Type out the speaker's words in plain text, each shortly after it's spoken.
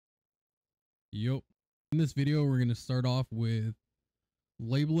Yep. In this video, we're going to start off with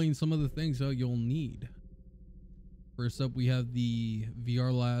labeling some of the things that you'll need. First up, we have the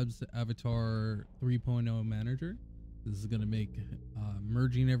VR Labs Avatar 3.0 Manager. This is going to make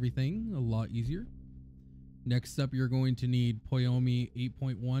merging everything a lot easier. Next up, you're going to need Poyomi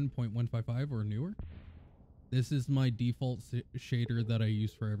 8.1.155 or newer. This is my default shader that I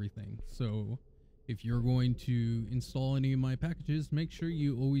use for everything. So if you're going to install any of my packages, make sure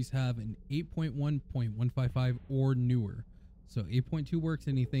you always have an 8.1.155 or newer. So 8.2 works,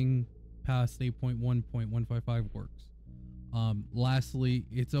 anything past 8.1.155 works. Lastly,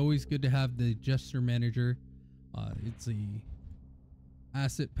 it's always good to have the gesture manager. It's a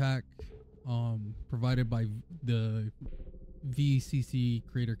asset pack provided by the VCC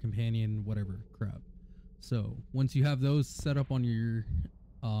Creator Companion, whatever crap. So once you have those set up on your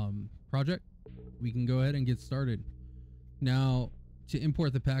project, we can go ahead and get started. Now, to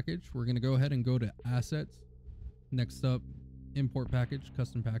import the package, we're going to go ahead and go to Assets. Next up, Import Package,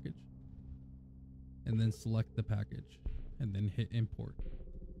 Custom Package. And then select the package. And then hit Import.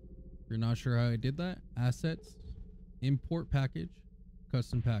 If you're not sure how I did that, Assets, Import Package,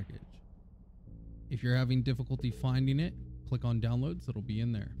 Custom Package. If you're having difficulty finding it, click on Downloads. It'll be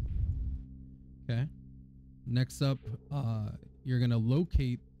in there. Okay. Next up, you're going to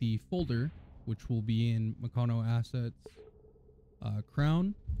locate the folder, which will be in Meccano Assets,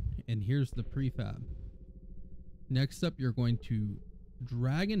 Crown, and here's the prefab. Next up, you're going to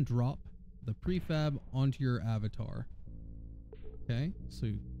drag and drop the prefab onto your avatar. Okay, so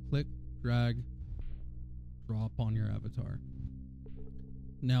click, drag, drop on your avatar.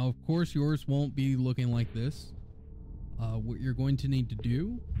 Now, of course, yours won't be looking like this. What you're going to need to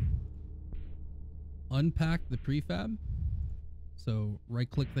do, unpack the prefab. So right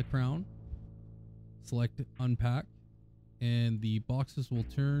click the crown, select unpack, and the boxes will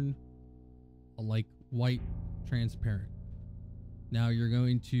turn like white transparent. Now you're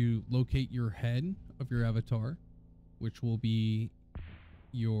going to locate your head of your avatar, which will be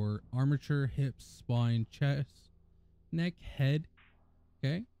your armature, hips, spine, chest, neck, head.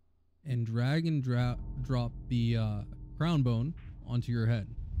 Okay, and drag and drop the crown bone onto your head.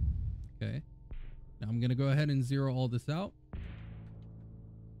 Okay, now I'm gonna go ahead and zero all this out.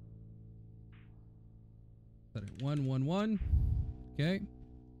 Set it 1 1 1. Okay,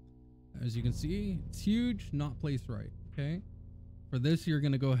 as you can see, it's huge, not placed right. Okay, for this you're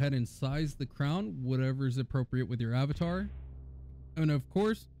gonna go ahead and size the crown whatever is appropriate with your avatar, and of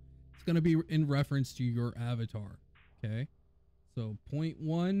course it's gonna be in reference to your avatar. Okay, so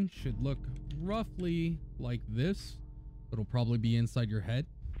 0.1 should look roughly like this. It'll probably be inside your head.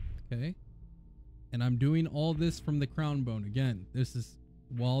 Okay, and I'm doing all this from the crown bone. Again, this is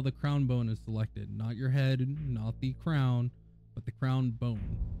while the crown bone is selected, not your head, not the crown, but the crown bone.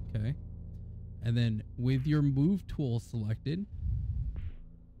 Okay, and then with your move tool selected,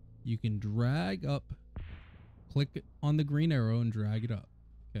 you can drag up, click on the green arrow and drag it up.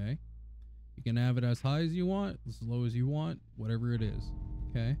 Okay, you can have it as high as you want, as low as you want, whatever it is.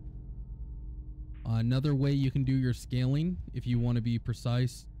 Okay, another way you can do your scaling, if you want to be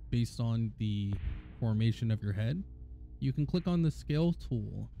precise based on the formation of your head, you can click on the scale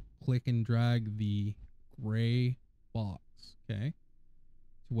tool, click and drag the gray box, okay,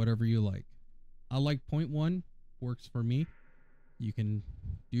 to whatever you like. I like 0.1, works for me. You can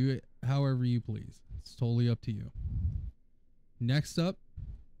do it however you please. It's totally up to you. Next up,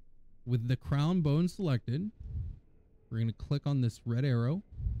 with the crown bone selected, we're going to click on this red arrow,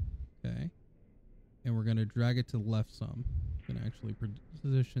 okay, and we're going to drag it to the left some. I'm going to actually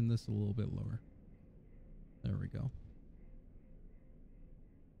position this a little bit lower. There we go.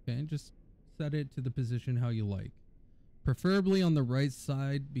 Okay, and just set it to the position how you like. Preferably on the right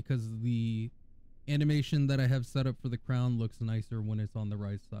side, because the animation that I have set up for the crown looks nicer when it's on the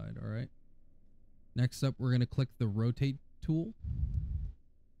right side, alright? Next up, we're going to click the rotate tool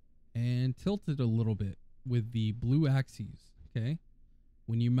and tilt it a little bit with the blue axes, okay?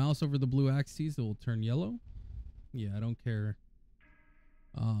 When you mouse over the blue axes, it will turn yellow. Yeah, I don't care.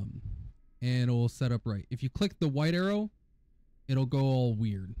 And it will set up right. If you click the white arrow, it'll go all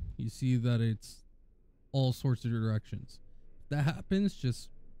weird. You see that it's all sorts of directions. If that happens, just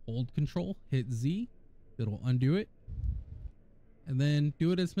hold control, hit Z, it'll undo it, and then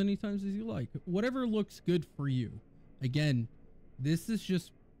do it as many times as you like. Whatever looks good for you. Again, this is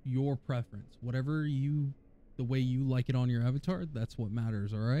just your preference. Whatever the way you like it on your avatar, that's what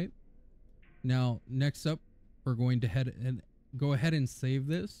matters, all right? Now, next up, we're going to go ahead and save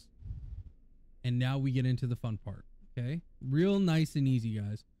this. And now we get into the fun part, okay? Real nice and easy,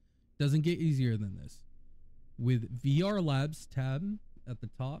 guys. Doesn't get easier than this. With VR Labs tab at the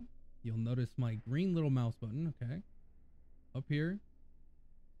top, you'll notice my green little mouse button. Okay. Up here,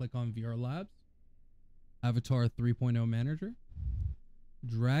 click on VR Labs, Avatar 3.0 Manager.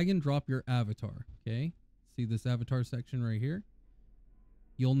 Drag and drop your avatar. Okay. See this avatar section right here?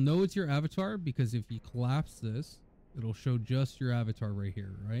 You'll know it's your avatar because if you collapse this, it'll show just your avatar right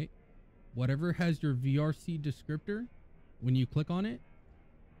here, right? Whatever has your VRC descriptor, when you click on it,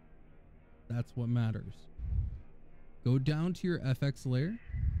 that's what matters. Go down to your FX layer.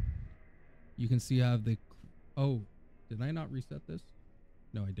 You can see I have the... Oh, did I not reset this?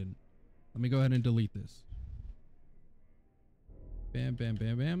 No, I didn't. Let me go ahead and delete this. Bam, bam,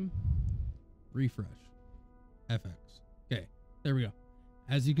 bam, bam. Refresh. FX. Okay, there we go.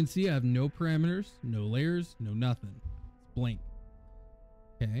 As you can see, I have no parameters, no layers, no nothing. It's blank.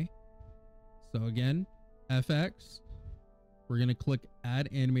 Okay. So again, FX. We're going to click Add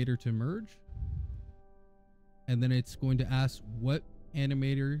Animator to Merge. And then it's going to ask what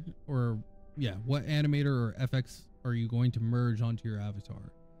animator or FX are you going to merge onto your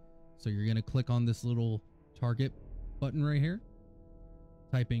avatar. So you're going to click on this little target button right here.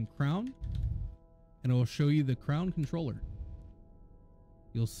 Type in crown. And it will show you the crown controller.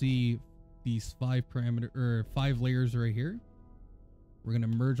 You'll see these 5 layers right here. We're going to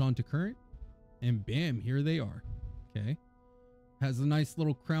merge onto current and bam, here they are. Okay. Has a nice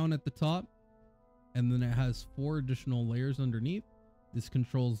little crown at the top and then it has 4 additional layers underneath. This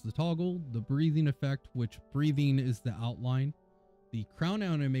controls the toggle, the breathing effect, which breathing is the outline, the crown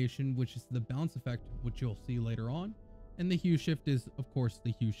animation, which is the bounce effect, which you'll see later on, and the hue shift is of course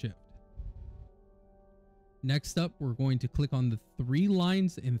the hue shift. Next up, we're going to click on the 3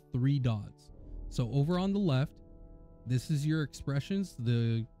 lines and 3 dots. So over on the left, this is your expressions,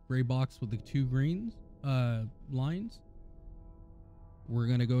 the gray box with the 2 greens lines. We're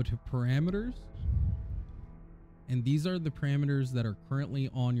going to go to parameters. And these are the parameters that are currently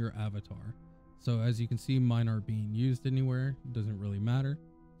on your avatar. So as you can see, mine aren't being used anywhere. It doesn't really matter.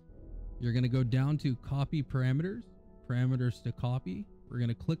 You're going to go down to copy parameters, parameters to copy. We're going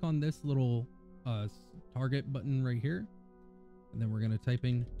to click on this little target button right here. And then we're going to type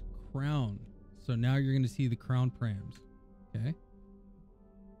in crown. So now you're going to see the crown params. Okay.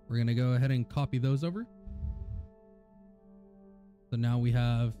 We're going to go ahead and copy those over. So now we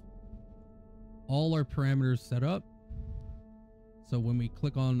have all our parameters set up. So when we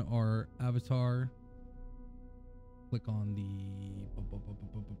click on our avatar, click on the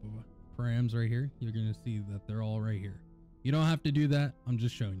params right here, you're going to see that they're all right here. You don't have to do that. I'm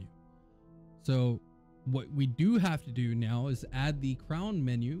just showing you. So what we do have to do now is add the crown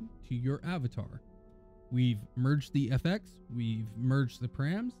menu to your avatar. We've merged the FX, we've merged the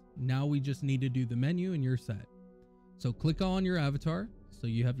params. Now we just need to do the menu and you're set. So click on your avatar. So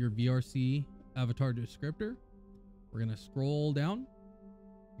you have your VRC avatar descriptor. We're going to scroll down.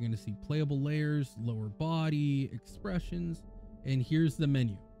 You're going to see playable layers, lower body, expressions, and here's the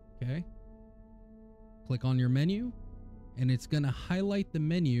menu. Okay. Click on your menu and it's going to highlight the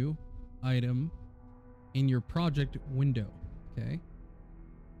menu item in your project window. Okay.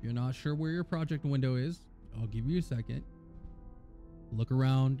 If you're not sure where your project window is, I'll give you a second. Look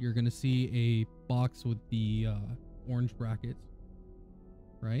around. You're going to see a box with the orange brackets,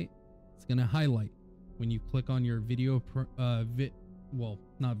 right? It's going to highlight when you click on your video, well,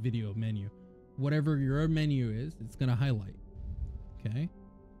 not video menu, whatever your menu is, it's going to highlight. Okay.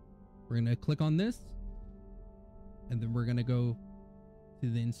 We're going to click on this and then we're going to go to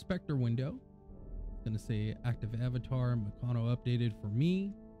the inspector window. It's going to say active avatar, Meccano updated for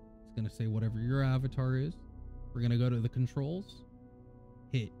me. It's going to say whatever your avatar is. We're going to go to the controls,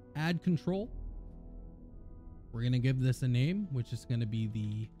 hit add control. We're going to give this a name, which is going to be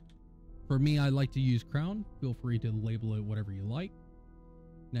the, for me, I like to use crown. Feel free to label it whatever you like.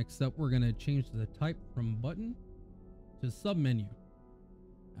 Next up, we're going to change the type from button to submenu.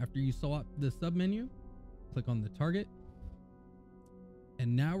 After you select the submenu, click on the target.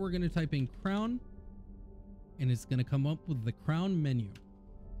 And now we're going to type in crown and it's going to come up with the crown menu.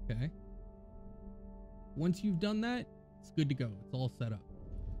 Okay. Once you've done that, it's good to go. It's all set up.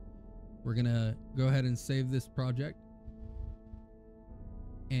 We're going to go ahead and save this project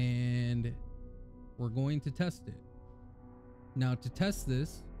and we're going to test it. Now to test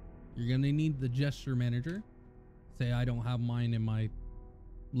this, you're going to need the gesture manager. Say I don't have mine in my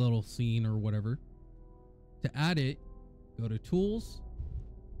little scene or whatever. To add it, go to tools,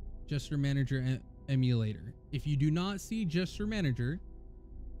 gesture manager emulator. If you do not see gesture manager,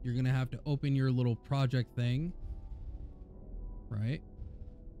 you're going to have to open your little project thing, right?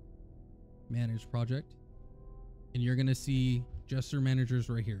 Manage project. And you're going to see gesture managers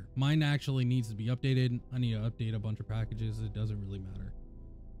right here. Mine actually needs to be updated. I need to update a bunch of packages. It doesn't really matter.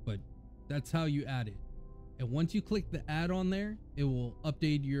 But That's how you add it. And once you click the add on there, it will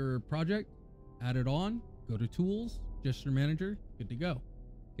update your project, add it on, go to tools, gesture manager, good to go.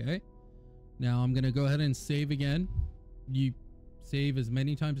 Okay. Now I'm going to go ahead and save again. You save as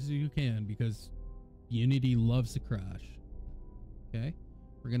many times as you can because Unity loves to crash. Okay.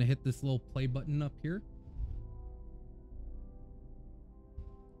 We're going to hit this little play button up here.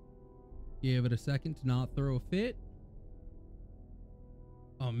 Give it a second to not throw a fit.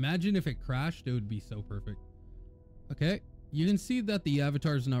 Oh, imagine if it crashed, it would be so perfect. Okay, you can see that the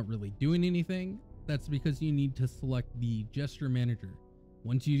avatar is not really doing anything. That's because you need to select the gesture manager.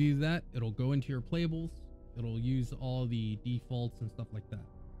 Once you do that, it'll go into your playables. It'll use all the defaults and stuff like that.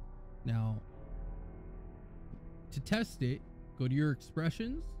 Now, to test it, go to your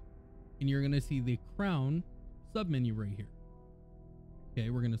expressions and you're going to see the crown submenu right here. Okay,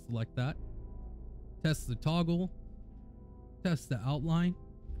 we're going to select that. Test the toggle. Test the outline.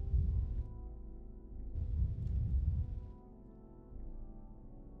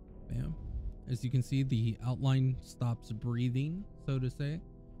 Bam. As you can see, the outline stops breathing, so to say,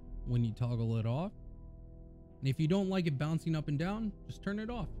 when you toggle it off. And if you don't like it bouncing up and down, just turn it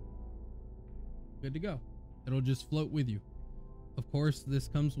off. Good to go. It'll just float with you. Of course, this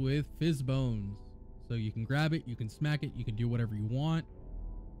comes with fizz bones. So you can grab it, you can smack it, you can do whatever you want.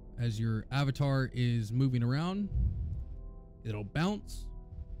 As your avatar is moving around, it'll bounce.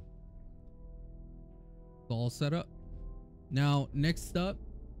 It's all set up. Now, next up,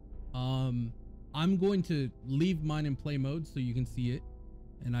 I'm going to leave mine in play mode so you can see it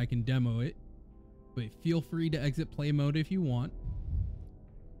and I can demo it, but feel free to exit play mode if you want.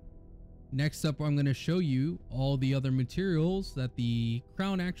 Next up, I'm going to show you all the other materials that the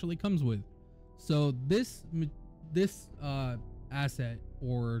crown actually comes with. So this asset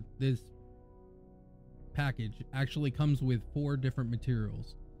or this package actually comes with 4 different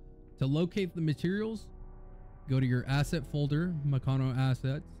materials. To locate the materials, go to your asset folder, Meccano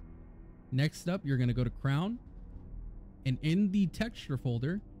assets. Next up, you're going to go to crown, and in the texture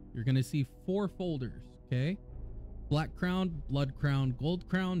folder, you're going to see 4 folders. Okay. Black crown, blood crown, gold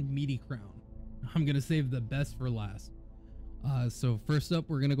crown, meaty crown. I'm going to save the best for last. So first up,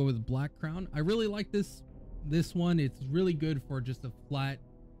 we're going to go with black crown. I really like this one. It's really good for just a flat,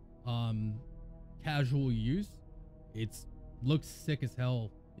 casual use. It's looks sick as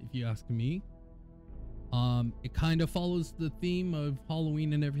hell, if you ask me. It kind of follows the theme of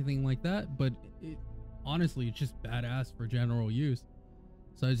Halloween and everything like that, but honestly, it's just badass for general use.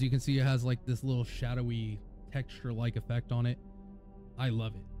 So as you can see, it has like this little shadowy texture-like effect on it. I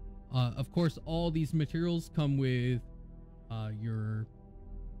love it. Of course, all these materials come with your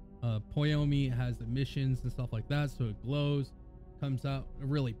Poyomi. It has emissions and stuff like that, so it glows, comes out, it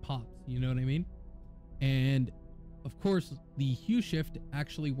really pops, you know what I mean? And of course, the hue shift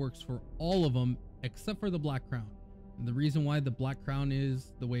actually works for all of them except for the black crown. And the reason why the black crown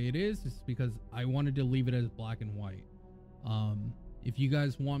is the way it is because I wanted to leave it as black and white. If you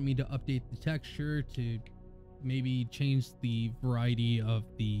guys want me to update the texture to maybe change the variety of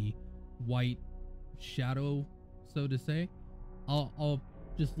the white shadow, so to say, I'll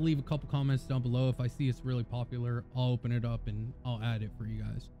just leave a couple comments down below. If I see it's really popular, I'll open it up and I'll add it for you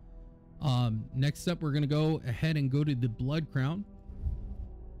guys. Next up, we're gonna go ahead and go to the blood crown,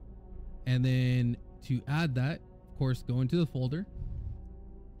 and then to add that, of course, go into the folder,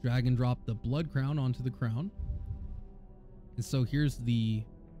 drag and drop the blood crown onto the crown. And so here's the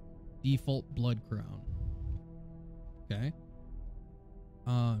default blood crown. Okay.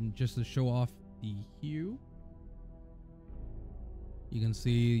 Just to show off the hue, you can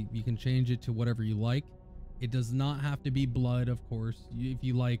see you can change it to whatever you like. It does not have to be blood, of course. If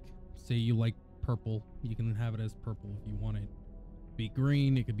you like, say you like purple, you can have it as purple if you want it. Be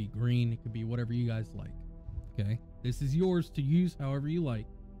green, it could be green, it could be whatever you guys like. Okay, this is yours to use however you like,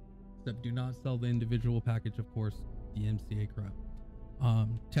 except do not sell the individual package, of course, the MCA crap.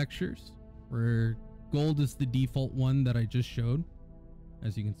 Textures, where gold is the default one that I just showed,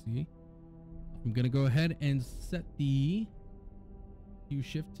 as you can see. I'm gonna go ahead and set the hue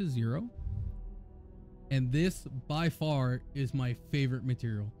shift to 0, and this by far is my favorite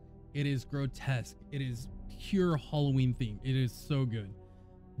material. It is grotesque. It is pure Halloween theme. It is so good.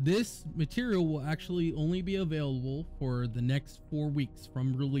 This material will actually only be available for the next 4 weeks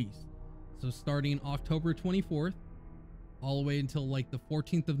from release. So starting October 24th all the way until like the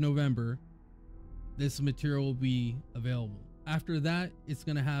 14th of November, this material will be available. After that, it's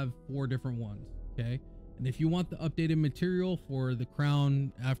going to have 4 different ones. Okay. And if you want the updated material for the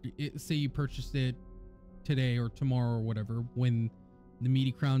crown, after it, say you purchased it today or tomorrow or whatever, when the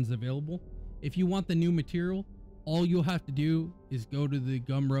meaty crown is available, if you want the new material, All you'll have to do is go to the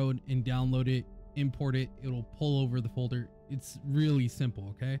gumroad and download it, import it. It'll pull over the folder. It's really simple,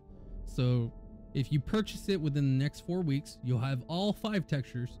 okay? So if you purchase it within the next 4 weeks, you'll have all 5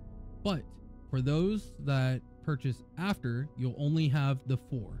 textures. But for those that purchase after, you'll only have the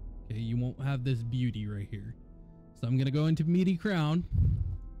 4. Okay, you won't have this beauty right here. So I'm gonna go into Meaty Crown.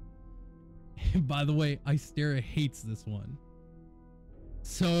 By the way, Istera hates this one.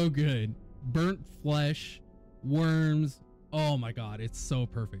 So good. Burnt flesh, worms. Oh my god, it's so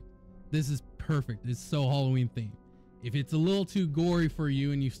perfect. This is perfect. It's so Halloween themed. If it's a little too gory for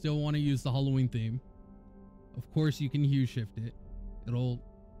you and you still want to use the Halloween theme, of course you can hue shift it. It'll,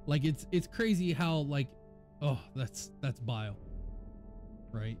 like, it's crazy how, like, oh, that's bile,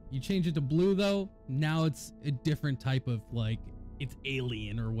 right? You change it to blue though, now it's a different type of, like, it's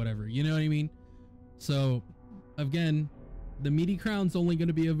alien or whatever, you know what I mean? So again, the Meaty Crown's only going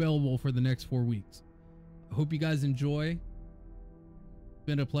to be available for the next 4 weeks. I hope you guys enjoy. It's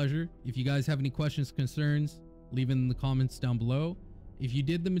been a pleasure. If you guys have any questions, concerns, leave in the comments down below. If you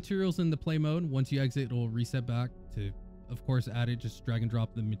did the materials in the play mode, once you exit, it'll reset back to, of course, add it. Just drag and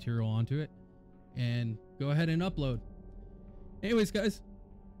drop the material onto it and go ahead and upload. Anyways, guys,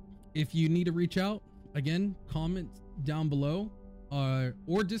 if you need to reach out, again, comment down below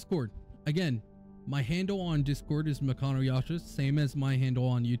or Discord. Again, my handle on Discord is Makano Yasha, same as my handle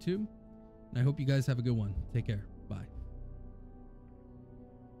on YouTube. And I hope you guys have a good one. Take care.